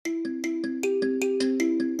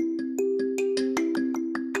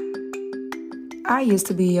I used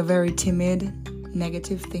to be a very timid,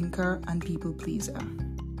 negative thinker and people pleaser.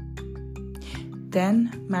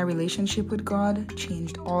 Then my relationship with God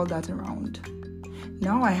changed all that around.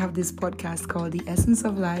 Now I have this podcast called The Essence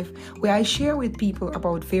of Life, where I share with people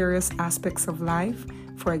about various aspects of life.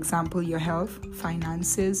 For example, your health,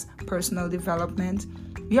 finances, personal development,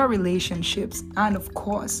 your relationships, and of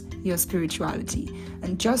course, your spirituality,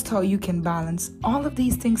 and just how you can balance all of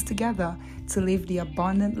these things together to live the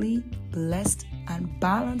abundantly blessed and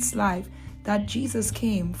balanced life that Jesus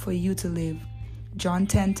came for you to live. John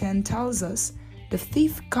 10:10 tells us, "The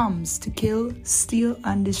thief comes to kill, steal,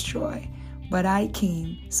 and destroy, but I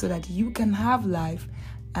came so that you can have life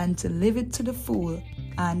and to live it to the full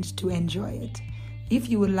and to enjoy it." If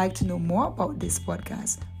you would like to know more about this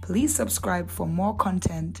podcast, please subscribe for more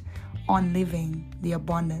content on living the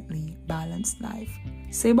abundantly balanced life.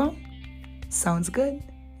 Sebo? Sounds good.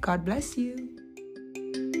 God bless you.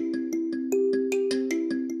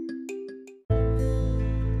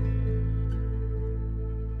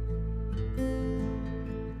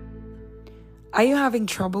 Are you having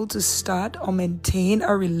trouble to start or maintain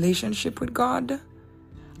a relationship with God?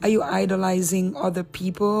 Are you idolizing other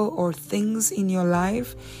people or things in your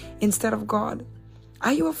life instead of God?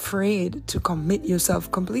 Are you afraid to commit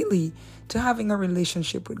yourself completely to having a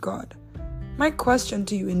relationship with God? My question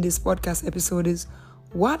to you in this podcast episode is,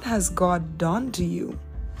 what has God done to you?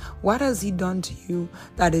 What has He done to you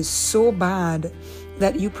that is so bad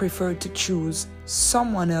that you prefer to choose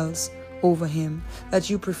someone else over Him, that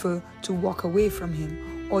you prefer to walk away from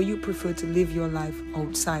Him, or you prefer to live your life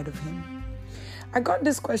outside of Him? I got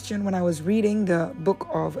this question when I was reading the book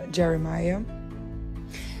of Jeremiah,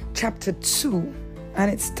 chapter 2,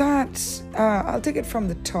 and it starts, I'll take it from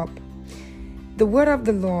the top. "The word of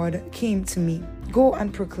the Lord came to me, go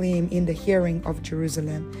and proclaim in the hearing of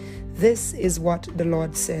Jerusalem. This is what the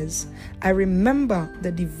Lord says. I remember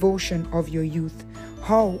the devotion of your youth,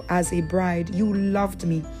 how as a bride you loved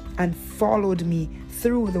me and followed me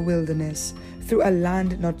through the wilderness, through a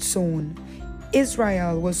land not sown.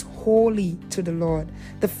 Israel was holy to the Lord,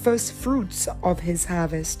 the first fruits of His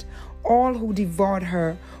harvest. All who devoured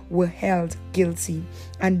her were held guilty,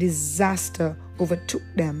 and disaster overtook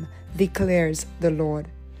them, declares the Lord.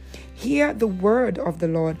 Hear the word of the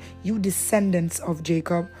Lord, you descendants of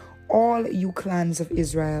Jacob, all you clans of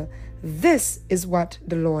Israel. This is what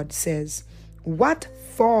the Lord says. What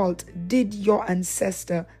fault did your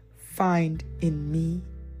ancestor find in me?"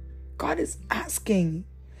 God is asking,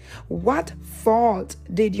 what fault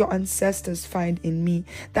did your ancestors find in me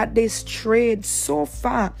that they strayed so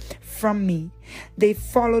far from me? They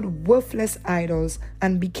followed worthless idols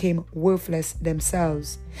and became worthless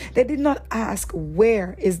themselves. They did not ask,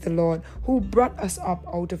 "Where is the Lord who brought us up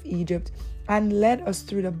out of Egypt and led us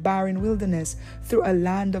through the barren wilderness, through a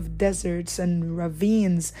land of deserts and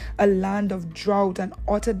ravines, a land of drought and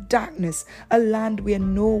utter darkness, a land where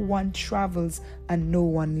no one travels and no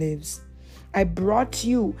one lives? I brought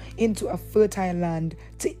you into a fertile land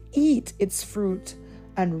to eat its fruit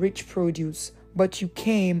and rich produce, but you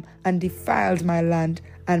came and defiled my land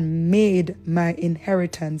and made my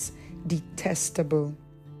inheritance detestable."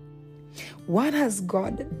 What has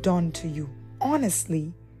God done to you,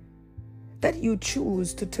 honestly, that you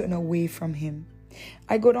choose to turn away from Him?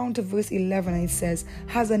 I go down to verse 11 and it says,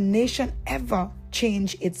 "Has a nation ever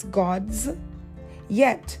changed its gods?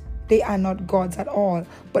 Yet they are not gods at all,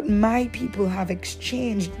 but my people have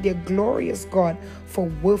exchanged their glorious God for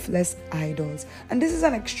worthless idols." And this is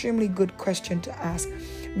an extremely good question to ask,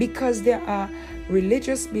 because there are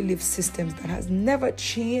religious belief systems that has never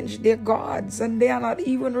changed their gods, and they are not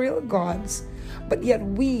even real gods. But yet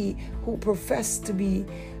we who profess to be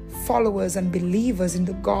followers and believers in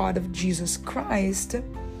the God of Jesus Christ,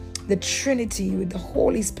 the Trinity with the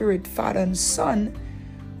Holy Spirit, Father and Son,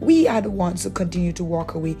 we are the ones who continue to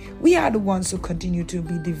walk away. We are the ones who continue to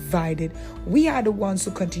be divided. We are the ones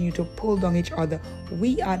who continue to pull down each other.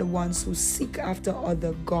 We are the ones who seek after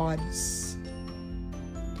other gods.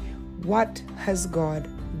 What has God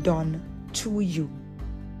done to you?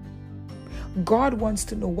 God wants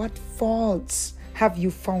to know, what faults have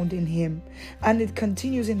you found in Him? And it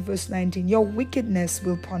continues in verse 19. "Your wickedness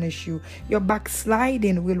will punish you. Your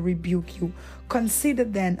backsliding will rebuke you. Consider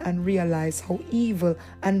then and realize how evil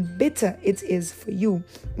and bitter it is for you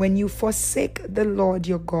when you forsake the Lord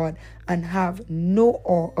your God and have no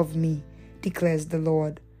awe of me, declares the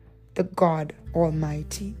Lord, the God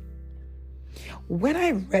Almighty." When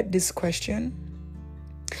I read this question,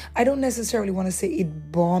 I don't necessarily want to say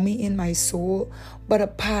it bore me in my soul, but a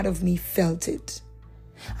part of me felt it.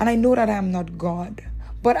 And I know that I am not God,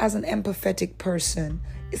 but as an empathetic person,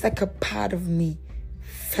 it's like a part of me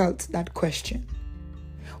felt that question.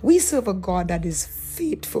 We serve a God that is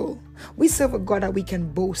faithful. We serve a God that we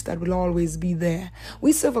can boast, that will always be there.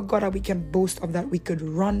 We serve a God that we can boast of, that we could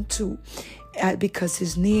run to, because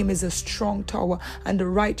his name is a strong tower and the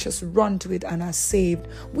righteous run to it and are saved.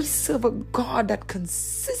 We serve a God that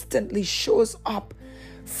consistently shows up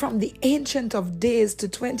from the Ancient of Days to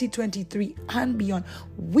 2023 and beyond.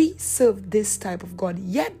 We serve this type of God.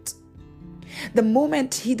 Yet, the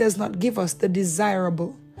moment he does not give us the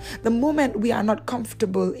desirable, the moment we are not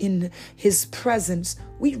comfortable in his presence,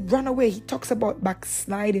 we run away. He talks about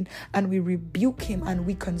backsliding, and we rebuke him and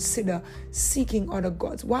we consider seeking other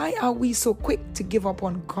gods. Why are we so quick to give up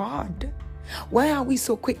on God? Why are we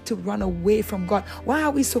so quick to run away from God? Why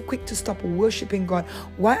are we so quick to stop worshiping God?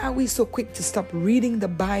 Why are we so quick to stop reading the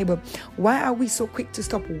Bible? Why are we so quick to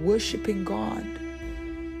stop worshiping God?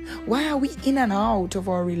 Why are we in and out of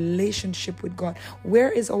our relationship with God?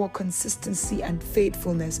 Where is our consistency and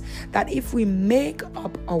faithfulness? That if we make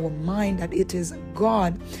up our mind that it is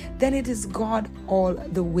God, then it is God all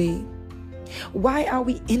the way. Why are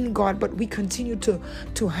we in God, but we continue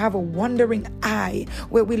to have a wandering eye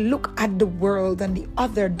where we look at the world and the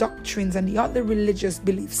other doctrines and the other religious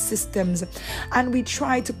belief systems, and we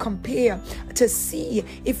try to compare to see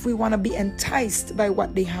if we want to be enticed by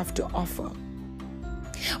what they have to offer?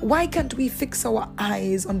 Why can't we fix our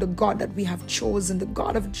eyes on the God that we have chosen, the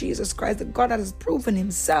God of Jesus Christ, the God that has proven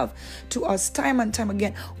himself to us time and time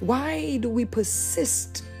again? Why do we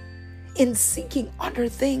persist in seeking other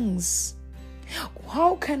things?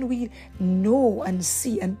 How can we know and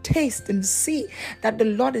see and taste and see that the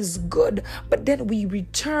Lord is good, but then we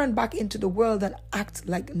return back into the world and act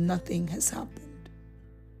like nothing has happened?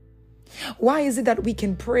 Why is it that we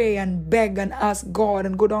can pray and beg and ask God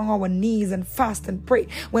and go down on our knees and fast and pray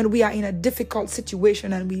when we are in a difficult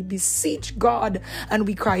situation, and we beseech God and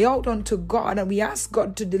we cry out unto God and we ask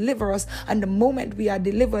God to deliver us, and the moment we are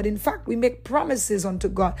delivered, in fact, we make promises unto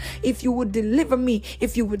God. If you would deliver me,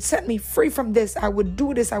 if you would set me free from this, I would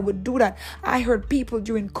do this, I would do that. I heard people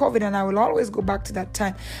during COVID, and I will always go back to that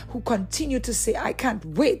time, who continue to say, I can't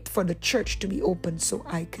wait for the church to be open so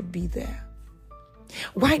I could be there.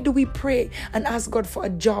 Why do we pray and ask God for a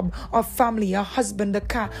job, a family, a husband, a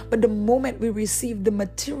car, but the moment we receive the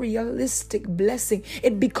materialistic blessing,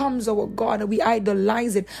 it becomes our God, and we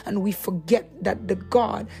idolize it, and we forget that the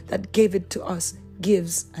God that gave it to us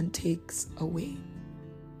gives and takes away?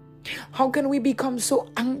 How can we become so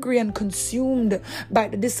angry and consumed by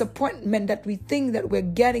the disappointment that we think that we're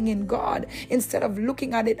getting in God, instead of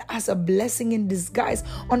looking at it as a blessing in disguise,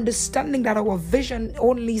 understanding that our vision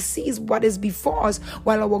only sees what is before us,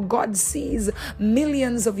 while our God sees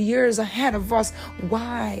millions of years ahead of us?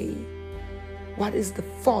 Why? What is the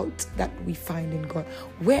fault that we find in God?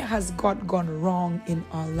 Where has God gone wrong in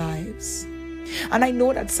our lives? And I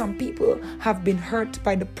know that some people have been hurt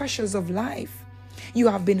by the pressures of life. You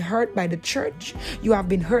have been hurt by the church. You have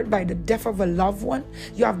been hurt by the death of a loved one.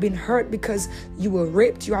 You have been hurt because you were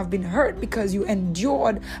raped. You have been hurt because you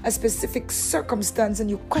endured a specific circumstance, and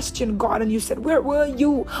you questioned God and you said, where were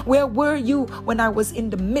you? Where were you when I was in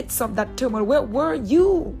the midst of that turmoil? Where were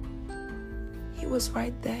you? He was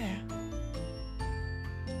right there.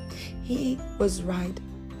 He was right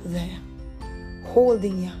there,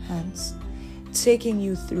 holding your hands, taking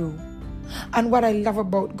you through. And what I love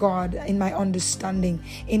about God, in my understanding,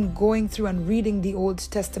 in going through and reading the Old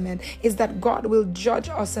Testament, is that God will judge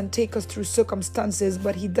us and take us through circumstances,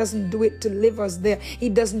 but he doesn't do it to leave us there. He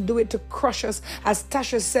doesn't do it to crush us. As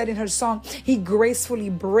Tasha said in her song, he gracefully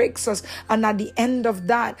breaks us. And at the end of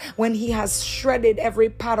that, when he has shredded every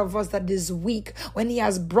part of us that is weak, when he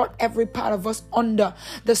has brought every part of us under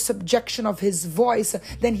the subjection of his voice,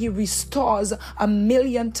 then he restores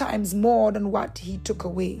 1,000,000 times more than what he took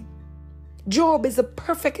away. Job is a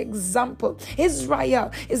perfect example.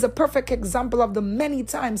 Israel is a perfect example of the many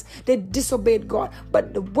times they disobeyed God,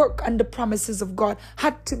 but the work and the promises of God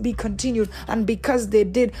had to be continued. And because they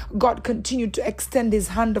did, God continued to extend his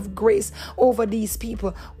hand of grace over these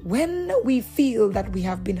people. When we feel that we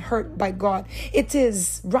have been hurt by God, it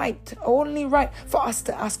is right, only right, for us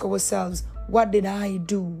to ask ourselves, what did I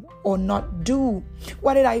do or not do?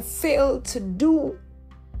 What did I fail to do?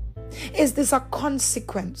 Is this a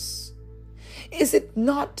consequence? Is it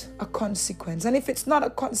not a consequence? And if it's not a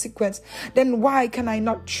consequence, then why can I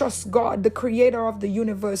not trust God, the creator of the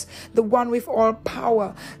universe, the one with all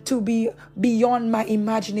power, to be beyond my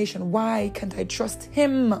imagination? Why can't I trust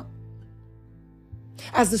him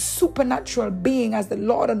as the supernatural being, as the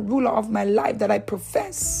Lord and ruler of my life that I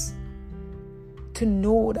profess? To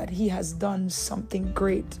know that he has done something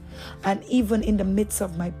great, and even in the midst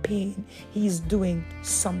of my pain, he is doing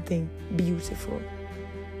something beautiful.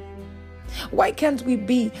 Why can't we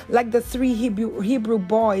be like the 3 Hebrew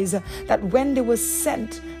boys that when they were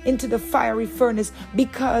sent into the fiery furnace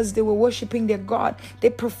because they were worshiping their God, they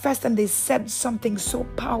professed and they said something so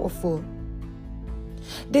powerful.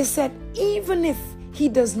 They said, even if He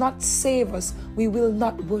does not save us, we will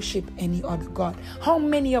not worship any other God. How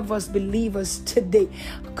many of us believers today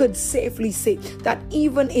could safely say that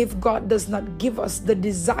even if God does not give us the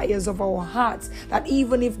desires of our hearts, that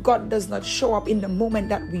even if God does not show up in the moment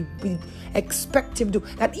that we expect Him to,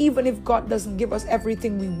 that even if God doesn't give us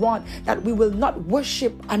everything we want, that we will not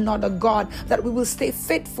worship another God, that we will stay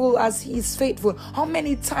faithful as He is faithful? How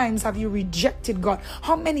many times have you rejected God?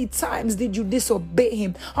 How many times did you disobey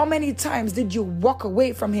Him? How many times did you walk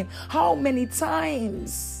away from Him? How many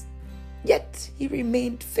times? Yet He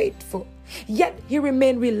remained faithful. Yet He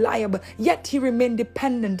remained reliable. Yet He remained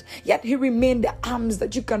dependent. Yet He remained the arms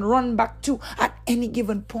that you can run back to at any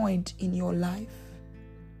given point in your life.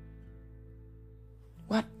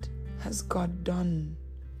 What has God done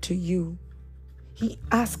to you? He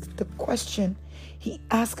asked the question. He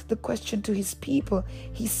asked the question to His people.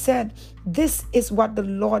 He said, this is what the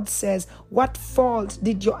Lord says. What fault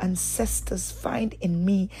did your ancestors find in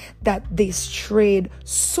me that they strayed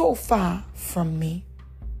so far from me?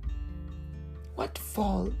 What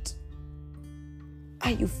fault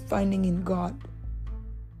are you finding in God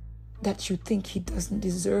that you think He doesn't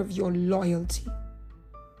deserve your loyalty?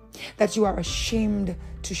 That you are ashamed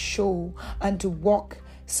to show and to walk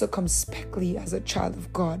circumspectly as a child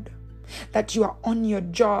of God? That you are on your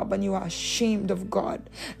job and you are ashamed of God?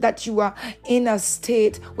 That you are in a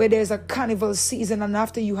state where there's a carnival season, and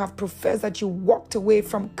after you have professed that you walked away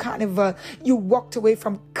from carnival, you walked away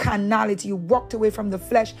from carnality, you walked away from the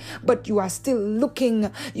flesh, but you are still looking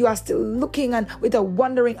and with a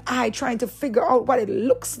wondering eye trying to figure out what it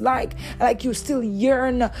looks like you still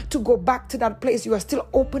yearn to go back to that place. You are still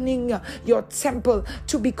opening your temple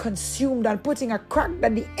to be consumed and putting a crack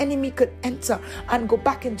that the enemy could enter and go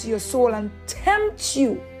back into your soul and tempt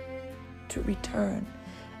you to return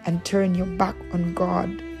and turn your back on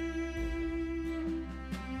God.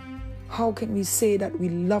 How can we say that we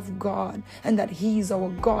love God and that He is our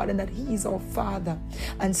God and that He is our Father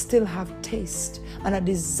and still have taste and a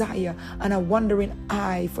desire and a wandering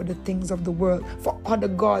eye for the things of the world, for other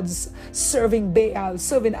gods, serving Baal,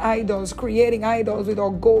 serving idols, creating idols with our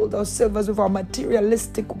gold or silvers, with our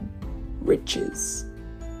materialistic riches?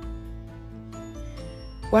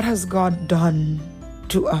 What has God done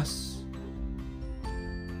to us?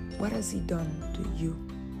 What has He done to you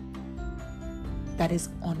that is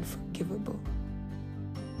unforgivable?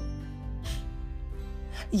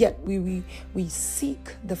 Yet we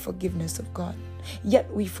seek the forgiveness of God. Yet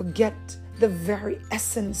we forget the very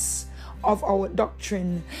essence of our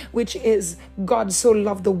doctrine, which is God so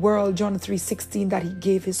loved the world, John 3:16, that He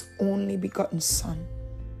gave His only begotten Son,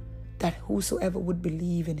 that whosoever would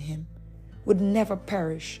believe in Him would never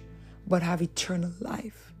perish, but have eternal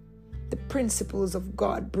life. The principles of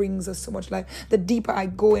God brings us so much life. The deeper I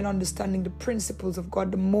go in understanding the principles of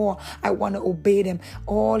God, the more I want to obey them.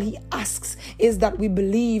 All He asks is that we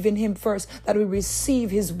believe in Him first, that we receive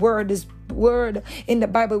His word, His word in the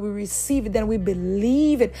Bible. We receive it, then we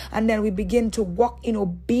believe it, and then we begin to walk in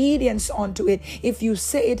obedience unto it. If you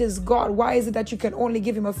say it is God, why is it that you can only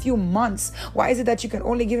give Him a few months? Why is it that you can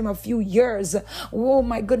only give Him a few years? Oh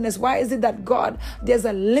my goodness, why is it that God, there's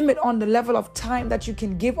a limit on the level of time that you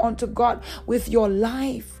can give unto God with your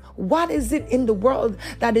life? What is it in the world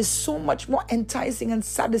that is so much more enticing and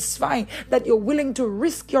satisfying that you're willing to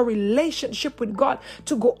risk your relationship with God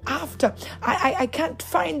to go after? I can't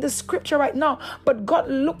find the scripture right now, but God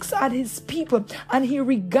looks at His people and He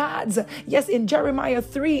regards, yes, in Jeremiah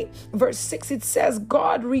 3 verse 6 it says,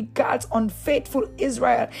 God regards unfaithful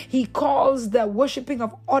Israel. He calls the worshiping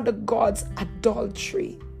of other gods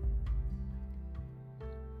adultery.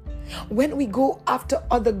 When we go after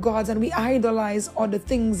other gods and we idolize other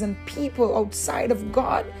things and people outside of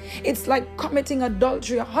God, it's like committing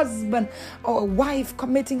adultery. A husband or a wife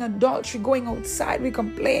committing adultery, going outside. We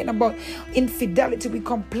complain about infidelity. We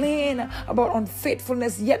complain about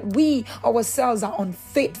unfaithfulness, yet we ourselves are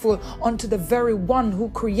unfaithful unto the very one who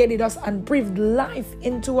created us and breathed life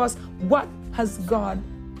into us. What has God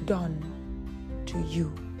done to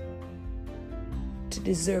you to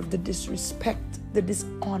deserve the disrespect, the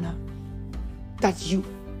dishonor that you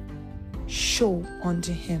show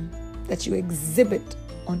unto Him, that you exhibit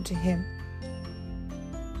unto Him?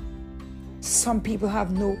 Some people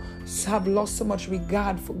have lost so much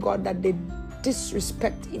regard for God that they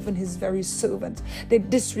disrespect even his very servants. They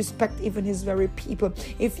disrespect even his very people.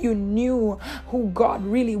 If you knew who God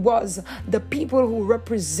really was, the people who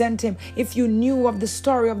represent him, if you knew of the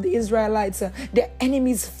story of the Israelites, the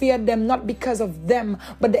enemies feared them not because of them,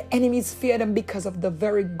 but the enemies feared them because of the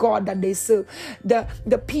very God that they serve.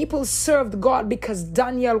 The people served God because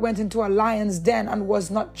Daniel went into a lion's den and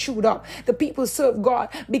was not chewed up. The people served God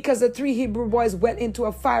because the 3 Hebrew boys went into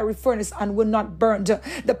a fiery furnace and were not burned.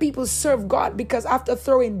 The people served God because after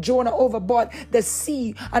throwing Jonah overboard, the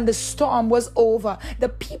sea and the storm was over. The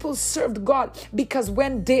people served God because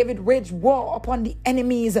when David waged war upon the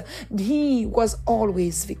enemies, he was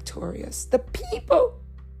always victorious. The people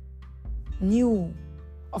knew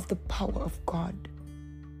of the power of God.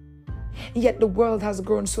 Yet the world has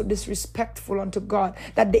grown so disrespectful unto God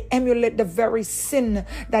that they emulate the very sin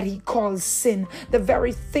that he calls sin. The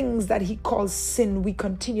very things that he calls sin, we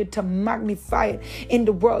continue to magnify it in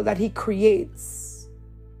the world that he creates.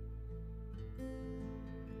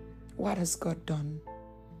 What has God done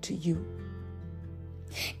to you?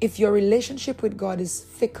 If your relationship with God is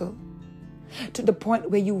fickle, to the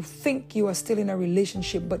point where you think you are still in a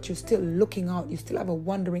relationship, but you're still looking out, you still have a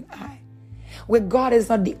wandering eye, where God is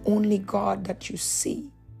not the only God that you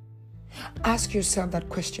see, ask yourself that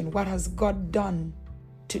question. What has God done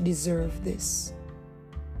to deserve this?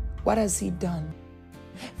 What has he done?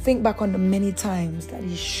 Think back on the many times that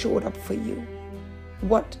he showed up for you.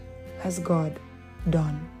 What has God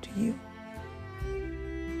done to you?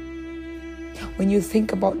 When you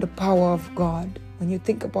think about the power of God, when you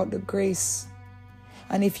think about the grace,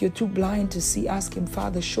 and if you're too blind to see, ask him,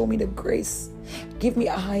 Father, show me the grace. Give me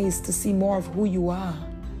eyes to see more of who you are,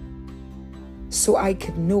 so I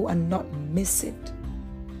can know and not miss it.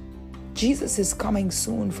 Jesus is coming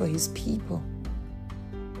soon for his people.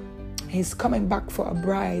 He's coming back for a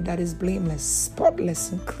bride that is blameless,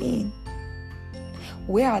 spotless, and clean.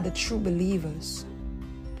 Where are the true believers?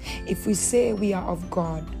 If we say we are of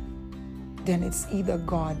God, then it's either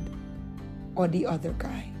God or the other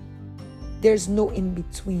guy. There's no in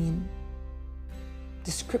between.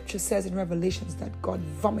 The scripture says in Revelations that God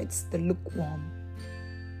vomits the lukewarm.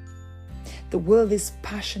 The world is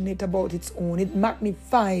passionate about its own. It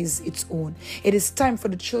magnifies its own. It is time for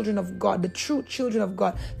the children of God, the true children of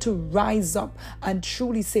God, to rise up and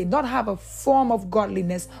truly say, not have a form of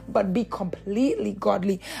godliness, but be completely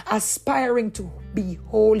godly, aspiring to be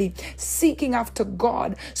holy, seeking after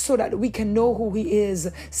God so that we can know who he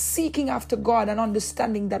is, seeking after God and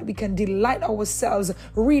understanding that we can delight ourselves,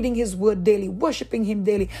 reading his word daily, worshiping him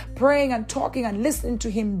daily, praying and talking and listening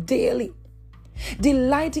to him daily.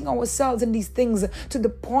 Delighting ourselves in these things to the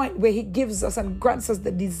point where he gives us and grants us the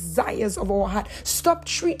desires of our heart. Stop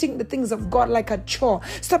treating the things of God like a chore.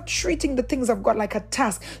 Stop treating the things of God like a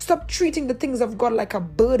task. Stop treating the things of God like a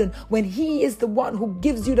burden when he is the one who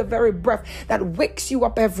gives you the very breath that wakes you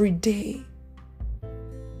up every day.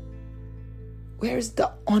 Where is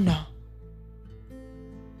the honor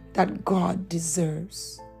that God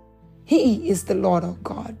deserves? He is the Lord of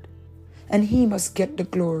God, and he must get the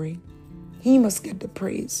glory. He must get the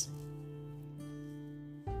praise.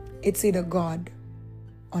 It's either God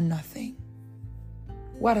or nothing.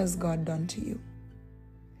 What has God done to you?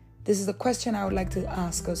 This is a question I would like to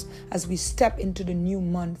ask us as we step into the new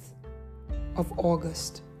month of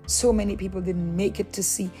August. So many people didn't make it to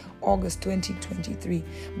see August 2023,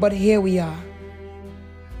 but here we are.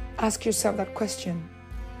 Ask yourself that question.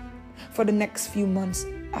 For the next few months,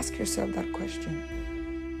 ask yourself that question.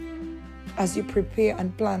 As you prepare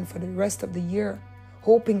and plan for the rest of the year,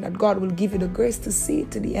 hoping that God will give you the grace to see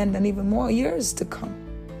it to the end and even more years to come.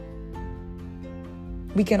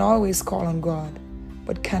 We can always call on God,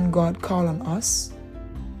 but can God call on us?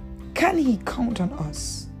 Can he count on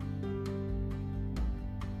us?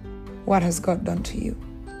 What has God done to you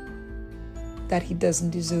that he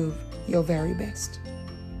doesn't deserve your very best?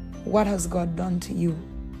 What has God done to you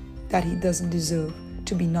that he doesn't deserve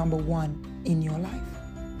to be number one in your life?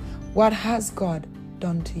 What has God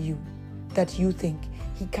done to you that you think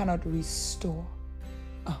he cannot restore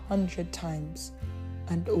 100 times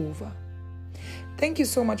and over? Thank you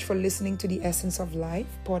so much for listening to the Essence of Life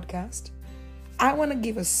podcast. I want to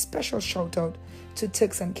give a special shout out to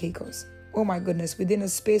Turks and Caicos. Oh my goodness, within a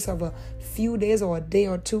space of a few days or a day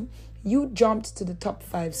or two, you jumped to the top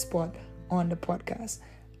 5 spot on the podcast.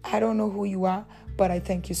 I don't know who you are, but I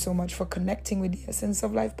thank you so much for connecting with the Essence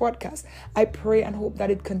of Life podcast. I pray and hope that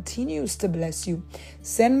it continues to bless you.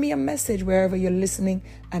 Send me a message wherever you're listening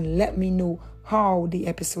and let me know how the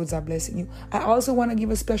episodes are blessing you. I also want to give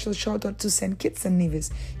a special shout out to St. Kitts and Nevis.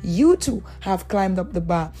 You too have climbed up the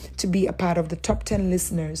bar to be a part of the top 10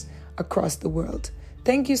 listeners across the world.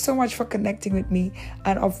 Thank you so much for connecting with me.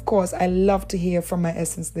 And of course, I love to hear from my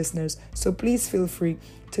Essence listeners. So please feel free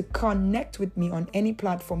to connect with me on any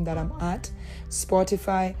platform that I'm at.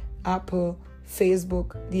 Spotify, Apple,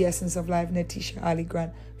 Facebook, The Essence of Life, Natisha Ali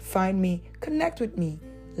Grant. Find me, connect with me.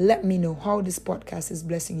 Let me know how this podcast is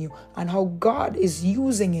blessing you and how God is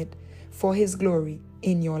using it for His glory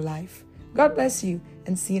in your life. God bless you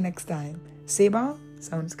and see you next time. Seba,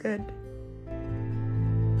 sounds good.